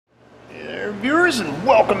viewers, and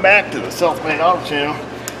welcome back to the Self-Made Auto Channel.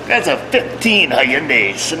 That's a 15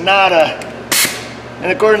 Hyundai Sonata,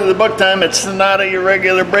 and according to the book time, it's Sonata your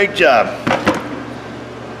regular brake job,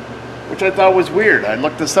 which I thought was weird. I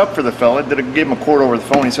looked this up for the fella, gave him a quote over the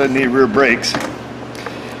phone. He said it needed rear brakes,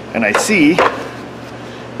 and I see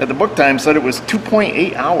that the book time said it was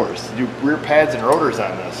 2.8 hours to do rear pads and rotors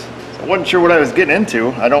on this. So I wasn't sure what I was getting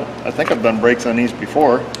into. I think I've done brakes on these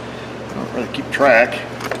before. I don't really keep track.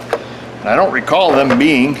 And I don't recall them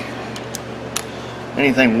being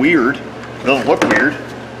anything weird. It doesn't look weird.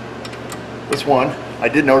 This one, I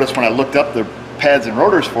did notice when I looked up the pads and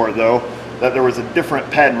rotors for it though, that there was a different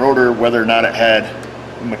pad and rotor whether or not it had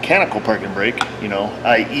a mechanical parking brake, you know,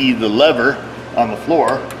 i.e. the lever on the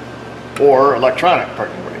floor, or electronic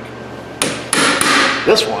parking brake.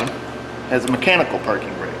 This one has a mechanical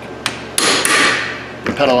parking brake.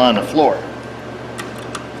 The pedal on the floor.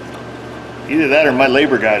 Either that or my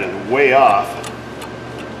labor guide is way off.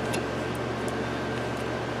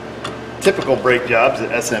 Typical brake jobs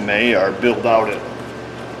at SMA are billed out at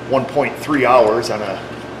 1.3 hours on a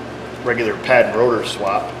regular pad and rotor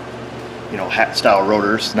swap. You know, hat style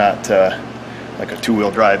rotors, not like a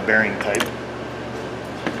two-wheel drive bearing type.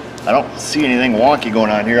 I don't see anything wonky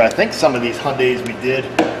going on here. I think some of these Hyundais we did,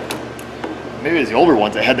 maybe it was the older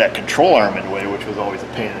ones that had that control arm in the way, which was always a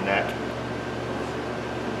pain in the neck.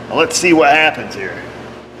 Well, let's see what happens here.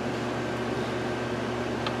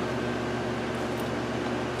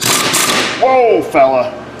 Whoa,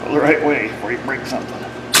 fella. Go the right way before you break something.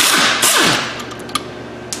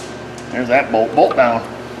 There's that bolt. Bolt down.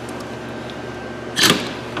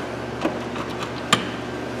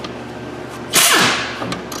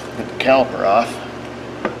 Get the caliper off.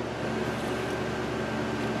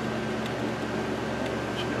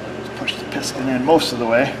 Should be able to just push the piston in most of the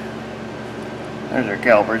way. There's our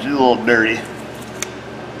caliper. It's a little dirty.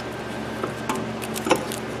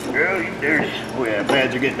 Girl, you dirty. Oh yeah,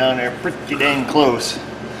 pads are getting down there pretty dang close.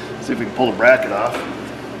 Let's see if we can pull the bracket off.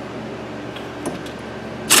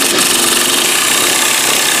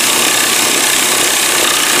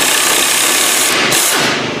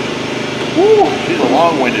 Woo! She's a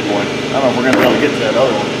long-winded one. I don't know if we're going to be able to get to that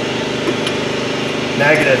other one.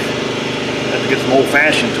 Negative. I have to get some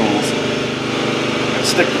old-fashioned tools.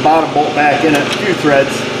 Stick the bottom bolt back in it, a few threads.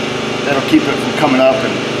 That'll keep it from coming up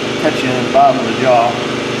and catching in the bottom of the jaw.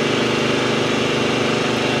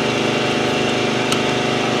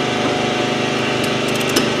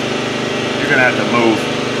 You're going to have to move.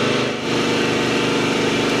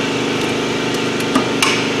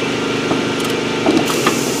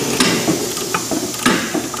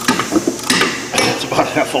 That's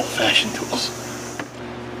about enough old-fashioned tools.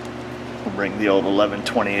 We'll bring the old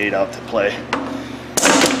 1128 out to play.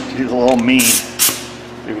 She's a little mean.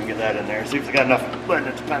 See if we can get that in there. See if we got enough lead in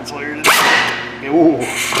its pencil here today. Ooh.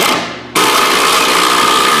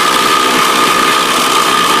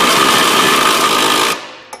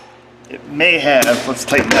 It may have. Let's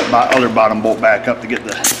tighten that other bottom bolt back up to get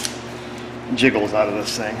the jiggles out of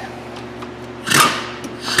this thing.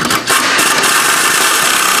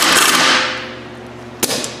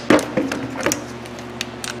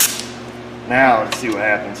 Now let's see what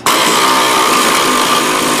happens.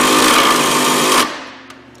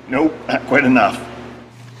 Nope, not quite enough.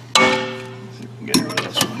 Let's see if we can get rid of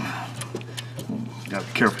this one. You gotta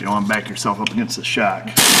be careful, you don't want to back yourself up against the shock.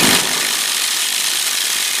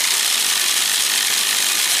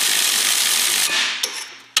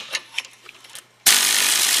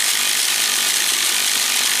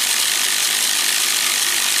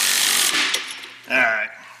 Alright.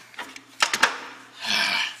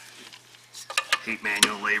 Hate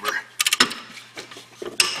manual labor.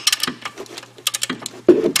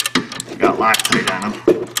 Got Loctite on them.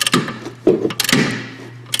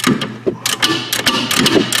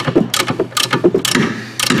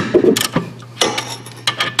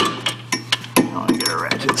 Don't want to get a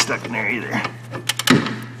ratchet stuck in there either.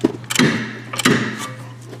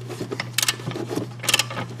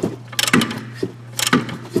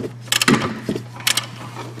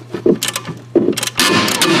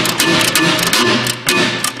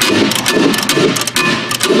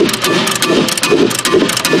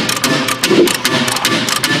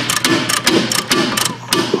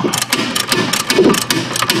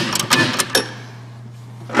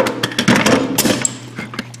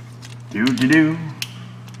 Do.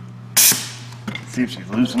 Let's see if she's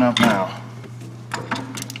loose enough now.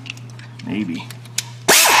 Maybe.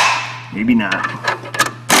 Maybe not.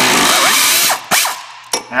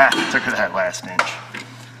 Ah, took her that last inch.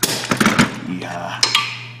 Yeah.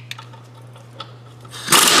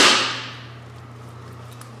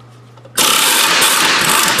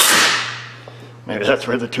 Maybe that's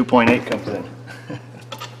where the 2.8 comes in.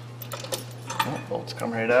 Oh, bolts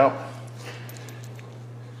come right out.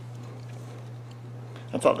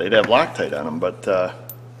 I thought they'd have Loctite on them, but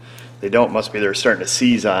they don't. Must be they're starting to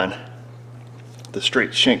seize on the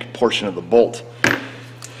straight shank portion of the bolt.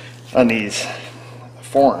 On these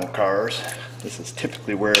foreign cars, this is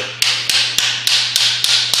typically where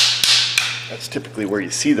you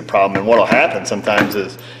see the problem. And what'll happen sometimes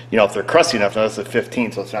is, you know, if they're crusty enough, now that's a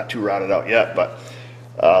 15, so it's not too rotted out yet, but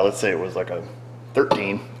let's say it was like a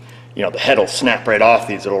 13, you know, the head will snap right off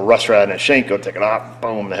these. It'll rust right in a shank, go take it off,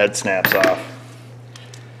 boom, the head snaps off.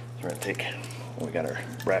 So we're gonna take, well, we got our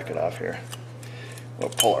bracket off here. We'll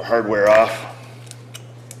pull our hardware off.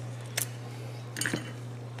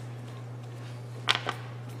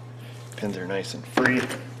 Pins are nice and free.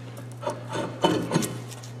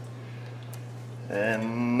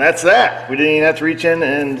 And that's that. We didn't even have to reach in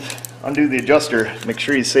and undo the adjuster. Make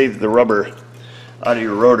sure you save the rubber out of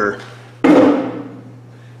your rotor.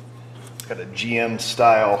 It's got a GM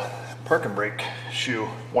style park and brake shoe.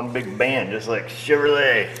 One big band, just like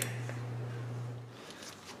Chevrolet.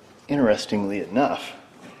 Interestingly enough,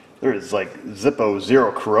 there is like Zippo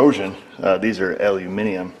zero corrosion. These are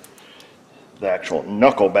aluminum. The actual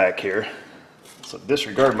knuckle back here. So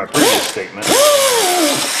disregard my previous statement. So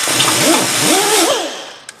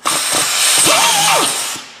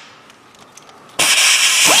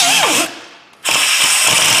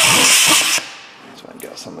I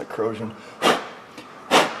got some of the corrosion.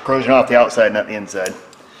 Corrosion off the outside, not the inside.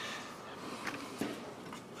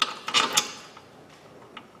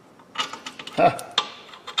 Huh.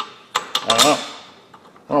 I don't know. I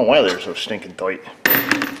don't know why they're so stinking tight.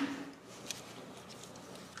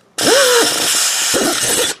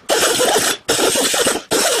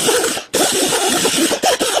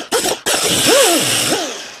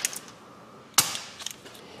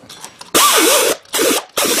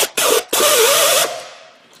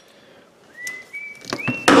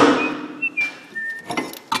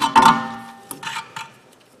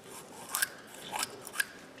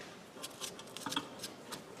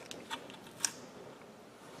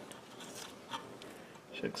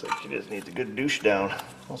 Looks like she just needs a good douche down.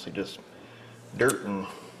 Mostly just dirt and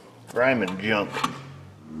grime and junk.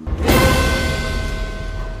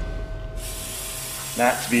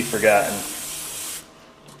 Not to be forgotten.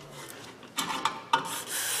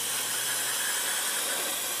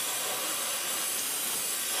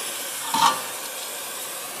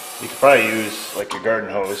 You could probably use like your garden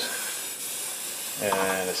hose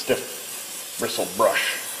and a stiff bristle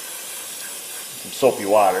brush, some soapy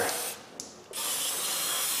water.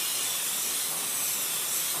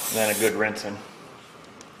 And then a good rinsing.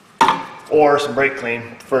 Or some brake clean,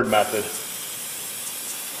 preferred method.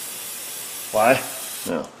 Why?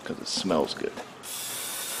 No, because it smells good.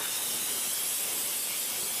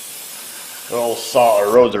 The old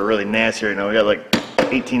roads are really nasty right now. We got like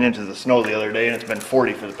 18 inches of snow the other day, and it's been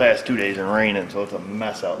 40 for the past 2 days and raining, so it's a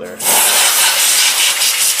mess out there.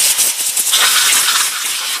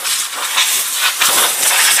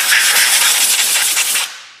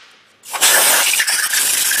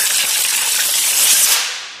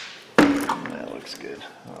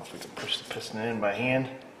 In by hand.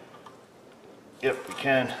 Yep, we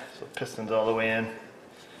can. So piston's all the way in. A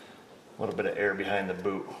little bit of air behind the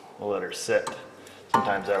boot. We'll let her sit.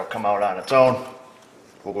 Sometimes that'll come out on its own.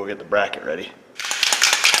 We'll go get the bracket ready.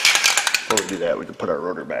 Before we do that, we can put our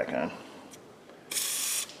rotor back on.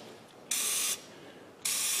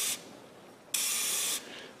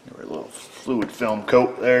 Give her a little fluid film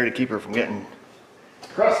coat there to keep her from getting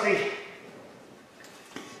crusty.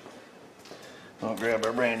 I'll grab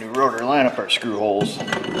our brand new rotor, line up our screw holes.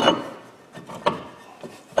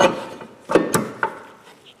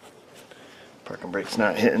 Parking brake's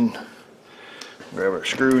not hitting. Grab our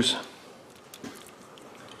screws.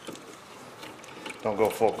 Don't go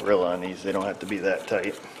full gorilla on these, they don't have to be that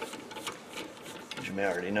tight, as you may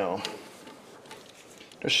already know.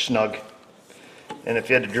 Just snug. And if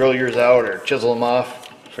you had to drill yours out or chisel them off,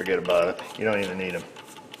 forget about it. You don't even need them.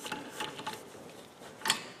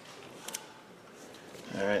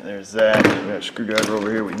 Alright, there's that. We got a screwdriver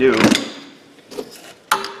over here, we do.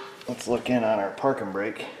 Let's look in on our parking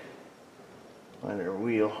brake. Find her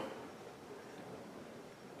wheel.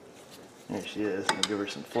 There she is. I'll give her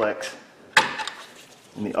some flex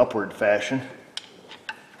in the upward fashion.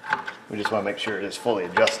 We just want to make sure it is fully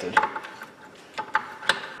adjusted.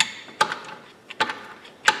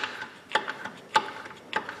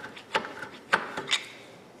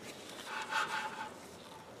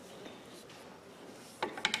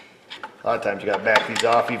 A lot of times you got to back these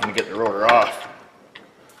off even to get the rotor off.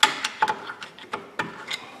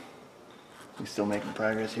 You still making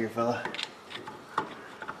progress here, fella?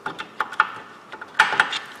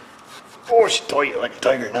 Oh, she's tight like a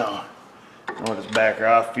tiger now. I'll just back her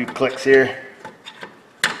off a few clicks here.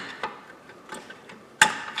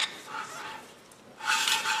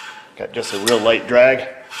 Got just a real light drag.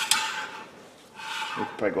 We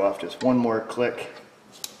could probably go off just one more click.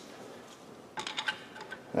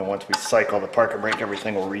 And once we cycle the park and brake,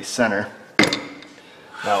 everything will recenter.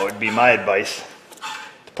 Now it would be my advice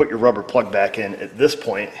to put your rubber plug back in at this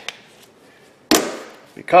point,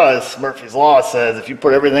 because Murphy's Law says if you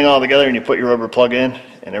put everything all together and you put your rubber plug in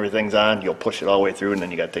and everything's on, you'll push it all the way through and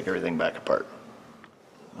then you got to take everything back apart.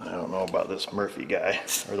 I don't know about this Murphy guy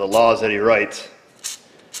or the laws that he writes.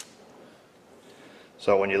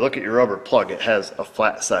 So when you look at your rubber plug, it has a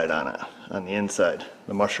flat side on it, on the inside,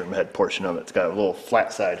 the mushroom head portion of it. It's got a little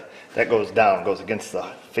flat side that goes down, goes against the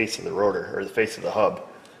face of the rotor or the face of the hub.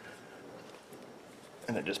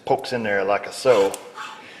 And it just pokes in there like a so,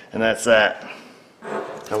 and that's that.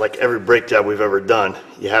 And like every brake job we've ever done,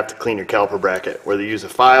 you have to clean your caliper bracket. Whether you use a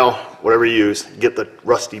file, whatever you use, get the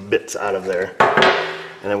rusty bits out of there.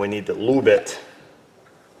 And then we need to lube it,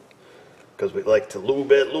 because we like to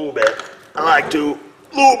lube it. I like to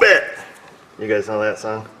lube it. You guys know that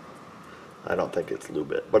song? I don't think it's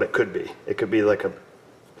lube it, but it could be. It could be like a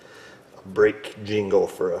brake jingle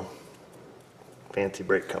for a fancy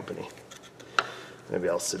brake company. Maybe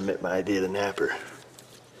I'll submit my idea to Napper.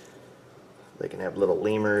 They can have little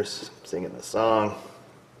lemurs singing the song,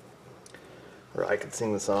 or I could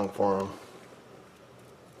sing the song for them.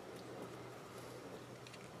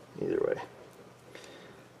 Either way.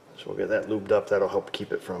 So we'll get that lubed up. That'll help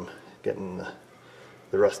keep it from getting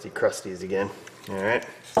the rusty crusties again. Alright.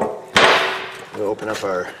 We'll open up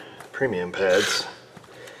our premium pads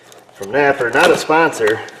from Napper. Not a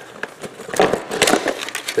sponsor.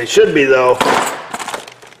 They should be though.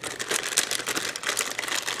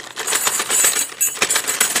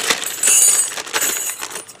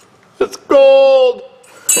 It's gold!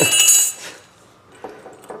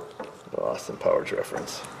 Austin Powers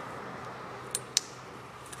reference.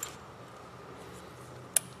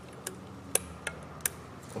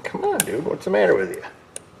 Come on, dude. What's the matter with you?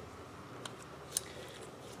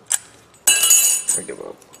 I give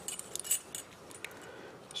up.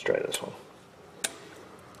 Let's try this one.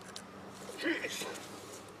 Jeez.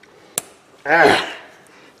 Ah!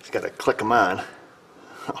 Just gotta click them on.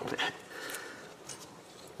 Oh, man.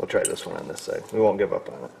 We'll try this one on this side. We won't give up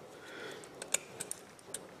on it.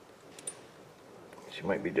 She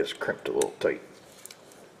might be just crimped a little tight.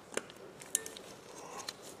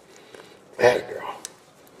 There you go.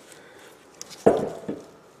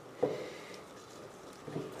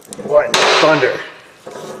 What in thunder?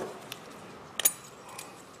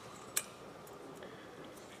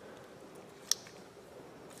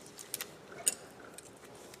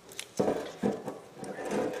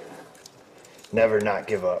 Never not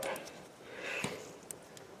give up.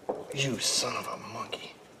 You son of a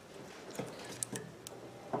monkey.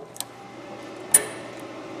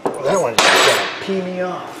 Well, that one's just gonna pee me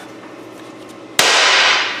off.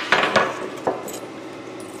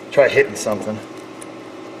 Try hitting something.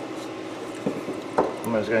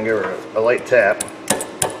 I'm just gonna give her a light tap.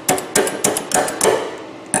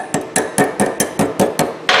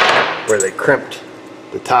 Where they crimped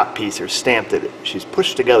the top piece or stamped it, she's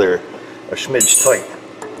pushed together a smidge tight.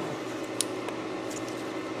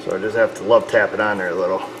 So I just have to love tap it on there a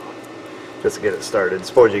little just to get it started.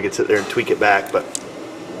 Suppose you could sit there and tweak it back, but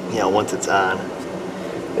you know, once it's on,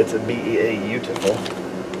 it's a beautiful.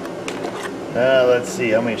 Let's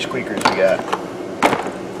see how many squeakers we got.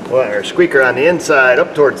 Well, our squeaker on the inside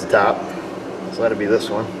up towards the top, so that'll be this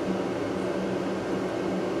one.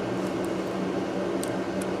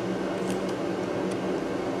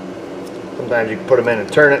 Sometimes you can put them in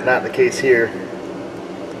and turn it, not the case here.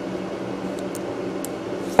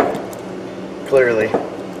 Clearly.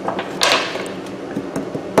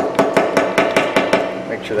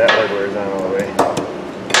 Make sure that hardware is on all the way.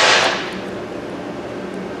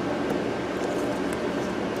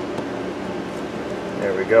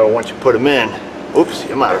 There we go. Once you put them in, oops,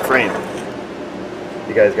 I'm out of frame.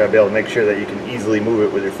 You guys got to be able to make sure that you can easily move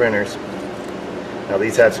it with your fingers. Now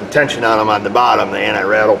these have some tension on them on the bottom, the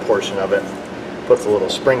anti-rattle portion of it. Puts a little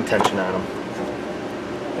spring tension on them.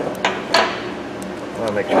 I want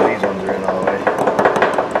to make sure these ones are in all the way.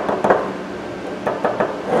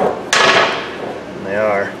 And they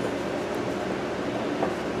are.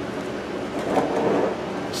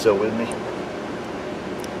 Still with me?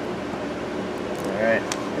 Alright,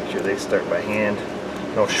 make sure they start by hand.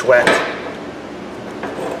 No sweat.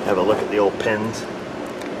 Have a look at the old pins.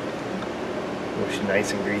 Looks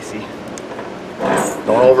nice and greasy.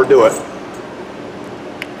 Don't overdo it.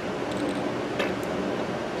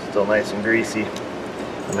 Still nice and greasy.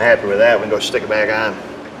 I'm happy with that. We can go stick it back on.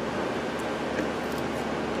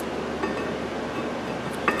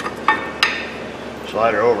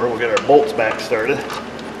 Slide her over. We'll get our bolts back started. You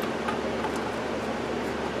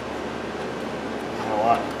know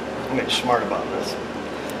what? I'm getting smart about this.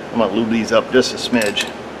 I'm going to lube these up just a smidge.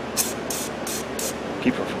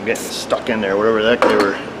 Keep them from getting stuck in there, whatever the heck they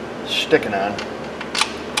were sticking on.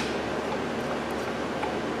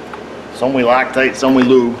 Some we Loctite, some we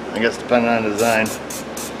lube, I guess depending on the design.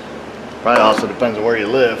 Probably also depends on where you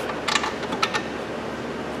live.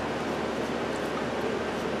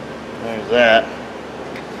 There's that.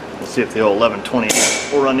 Let's see if the old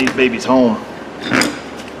 1120 will run these babies home.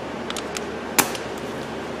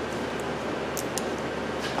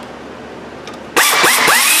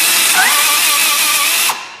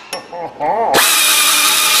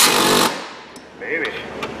 Baby.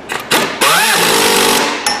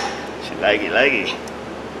 She leggy.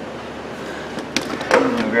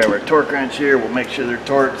 We'll grab our torque wrench here. We'll make sure they're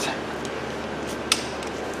torqued.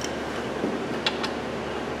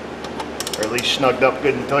 Or at least snugged up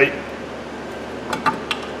good and tight.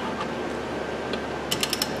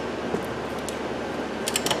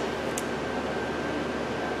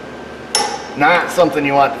 Not something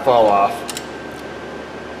you want to fall off.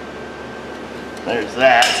 There's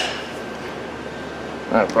that.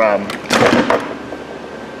 Not a problem.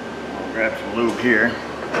 I'll grab some lube here.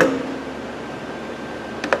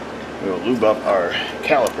 We'll lube up our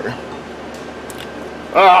caliper.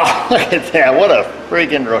 Oh, look at that. What a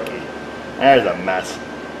freaking rookie. There's a mess.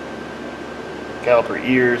 Caliper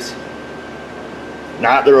ears.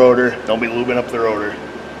 Not the rotor. Don't be lubing up the rotor.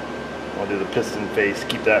 I'll do the piston face.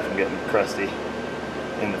 Keep that from getting crusty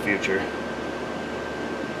in the future.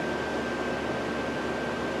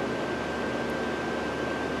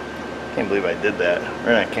 Can't believe I did that.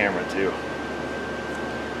 Right on camera too.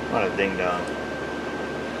 What a ding dong.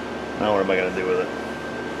 Now what am I going to do with it?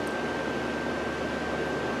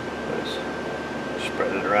 Just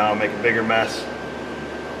spread it around, make a bigger mess.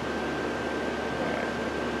 Alright.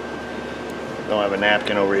 Don't have a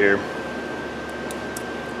napkin over here.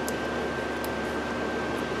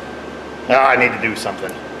 Oh, I need to do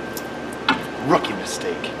something. Rookie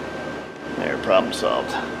mistake. There, problem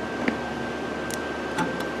solved.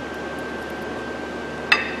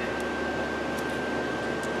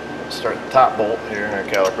 Start the top bolt here in our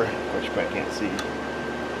caliper, which you probably can't see.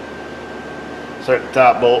 Start the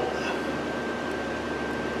top bolt.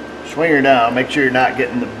 Swing her down, make sure you're not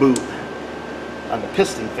getting the boot on the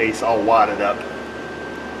piston face all wadded up.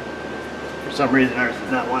 For some reason ours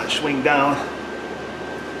does not want to swing down.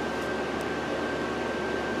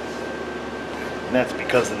 And that's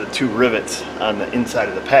because of the two rivets on the inside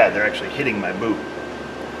of the pad. They're actually hitting my boot.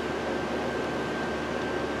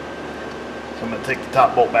 So I'm going to take the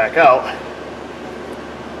top bolt back out.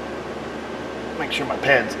 Make sure my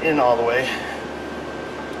pad's in all the way.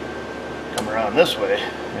 Come around this way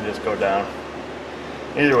and just go down.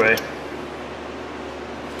 Either way.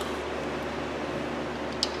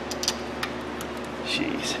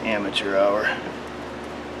 Jeez, amateur hour.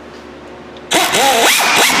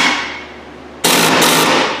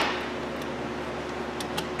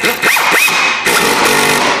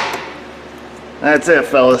 That's it,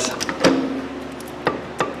 fellas.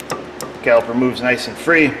 Caliper moves nice and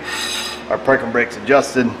free. Our parking brake's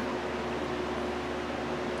adjusted.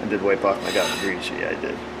 I did wipe off my gotten grease. Yeah, I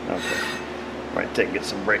did. Okay. Might get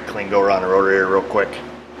some brake clean, go around the rotor here real quick.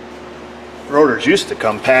 Rotors used to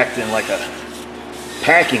come packed in like a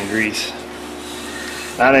packing grease.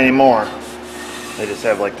 Not anymore. They just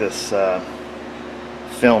have like this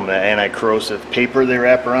film, that anti-corrosive paper they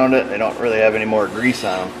wrap around it. They don't really have any more grease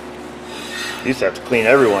on them. They used to have to clean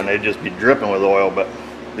everyone. They'd just be dripping with oil, but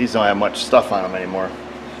these don't have much stuff on them anymore.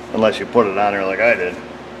 Unless you put it on there like I did.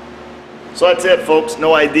 So that's it, folks.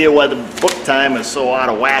 No idea why the book time is so out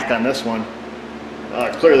of whack on this one.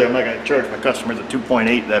 Clearly I'm not going to charge my customers the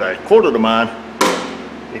 2.8 that I quoted them on,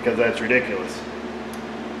 because that's ridiculous.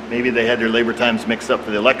 Maybe they had their labor times mixed up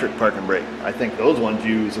for the electric parking brake. I think those ones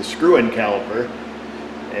use a screw-in caliper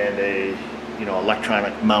and a,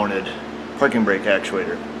 electronic mounted parking brake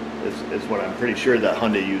actuator is what I'm pretty sure that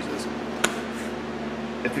Hyundai uses.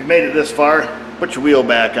 If you've made it this far, put your wheel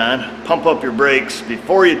back on, pump up your brakes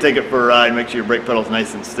before you take it for a ride. Make sure your brake pedal's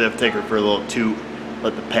nice and stiff. Take her for a little toot,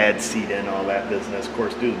 let the pad seat in, all that business. Of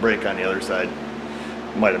course, do the brake on the other side.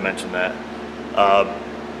 Might have mentioned that.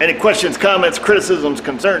 Any questions, comments, criticisms,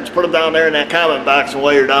 concerns, put them down there in that comment box, and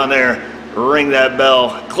while you're down there, ring that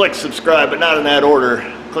bell, click subscribe, but not in that order.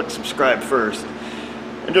 Click subscribe first.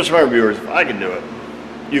 And And just remember, viewers, if I can do it,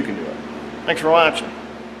 you can do it. Thanks for watching.